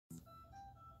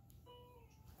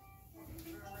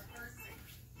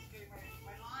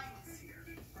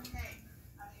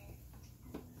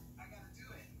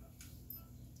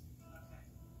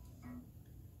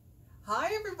Hi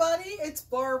everybody, it's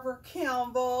Barbara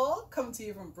Campbell coming to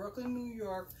you from Brooklyn, New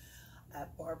York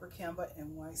at Barbara Campbell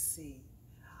NYC.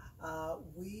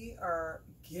 We are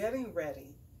getting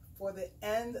ready for the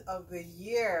end of the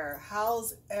year.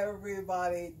 How's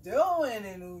everybody doing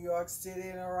in New York City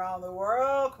and around the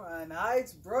world? Crown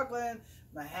Heights, Brooklyn,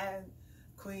 Manhattan,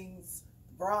 Queens,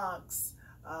 Bronx,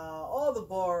 all the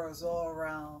boroughs all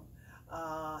around.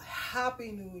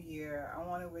 Happy New Year. I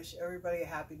want to wish everybody a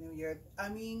Happy New Year. I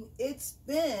mean, it's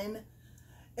been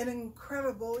an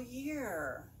incredible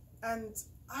year. And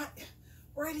I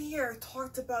right here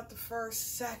talked about the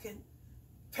first, second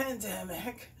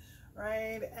pandemic,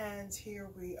 right? And here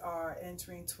we are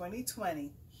entering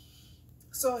 2020.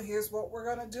 So here's what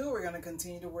we're going to do. We're going to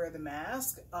continue to wear the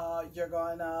mask. You're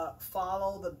going to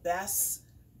follow the best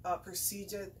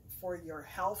procedure for your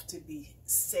health to be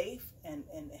safe and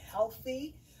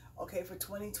healthy. Okay, for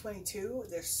 2022,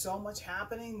 there's so much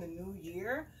happening the new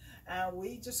year, and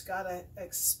we just gotta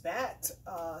expect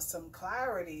some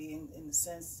clarity in the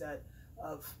sense that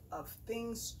of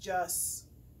things just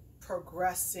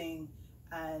progressing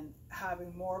and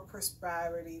having more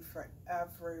prosperity for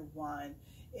everyone.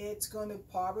 It's going to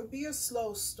probably be a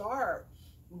slow start,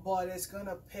 but it's going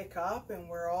to pick up, and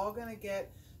we're all going to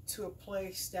get to a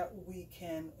place that we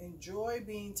can enjoy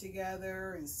being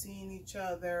together and seeing each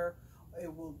other.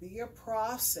 It will be a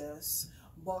process,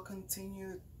 but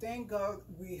continue. Thank God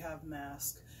we have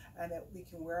masks, and that we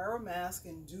can wear our mask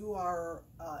and do our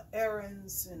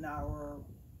errands and our,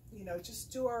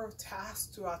 just do our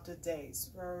tasks throughout the day. It's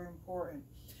very important.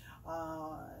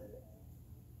 But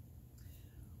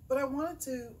I wanted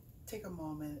to take a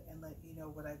moment and let you know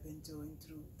what I've been doing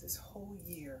through this whole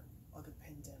year of the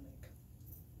pandemic.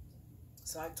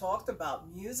 So I talked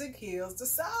about music heals the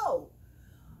soul,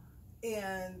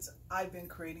 and I've been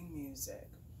creating music.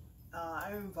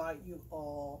 I invite you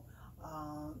all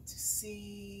to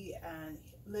see and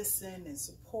listen and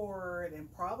support and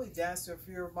probably dance to a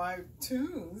few of my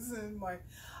tunes. And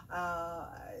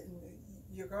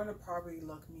you're going to probably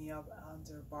look me up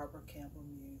under Barbara Campbell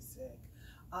Music.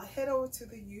 Head over to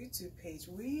the YouTube page.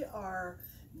 We are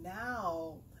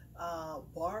now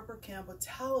Barbara Campbell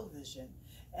Television.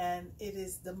 And it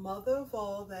is the mother of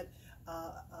all that,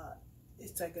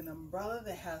 it's like an umbrella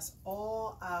that has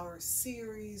all our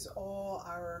series, all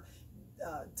our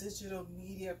digital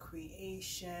media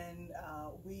creation.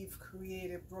 We've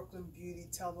created Brooklyn Beauty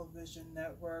Television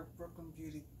Network, Brooklyn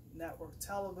Beauty Network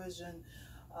Television,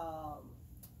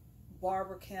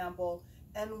 Barbara Campbell,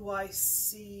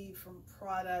 NYC, from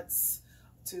products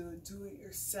to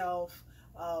do-it-yourself.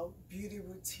 Beauty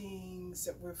routines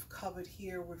that we've covered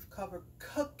here. We've covered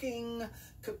cooking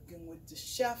with the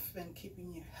chef, and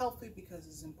keeping you healthy, because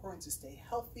it's important to stay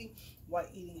healthy while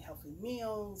eating healthy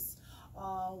meals.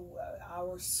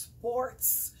 Our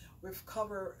sports, we've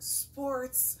covered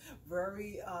sports,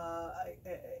 very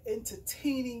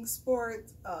entertaining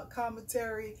sport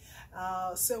commentary.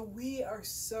 So we are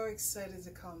so excited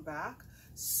to come back,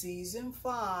 season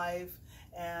 5,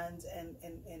 and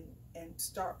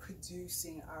start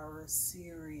producing our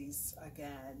series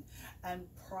again, and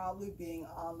probably being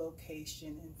on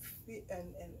location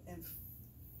and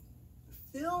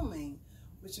filming,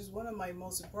 which is one of my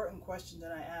most important questions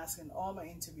that I ask in all my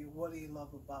interviews. What do you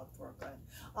love about Brooklyn?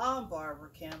 I'm Barbara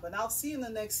Campbell, and I'll see you in the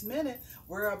next minute.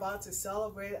 We're about to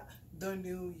celebrate the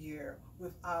new year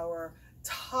with our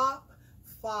top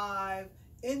 5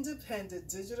 independent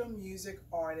digital music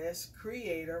artist,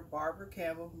 creator, Barbara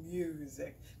Campbell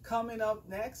Music. Coming up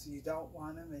next, you don't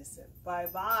want to miss it.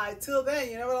 Bye-bye. Till then,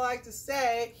 you know what I like to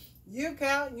say, you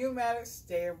count, you matter,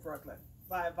 stay in Brooklyn.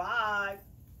 Bye-bye.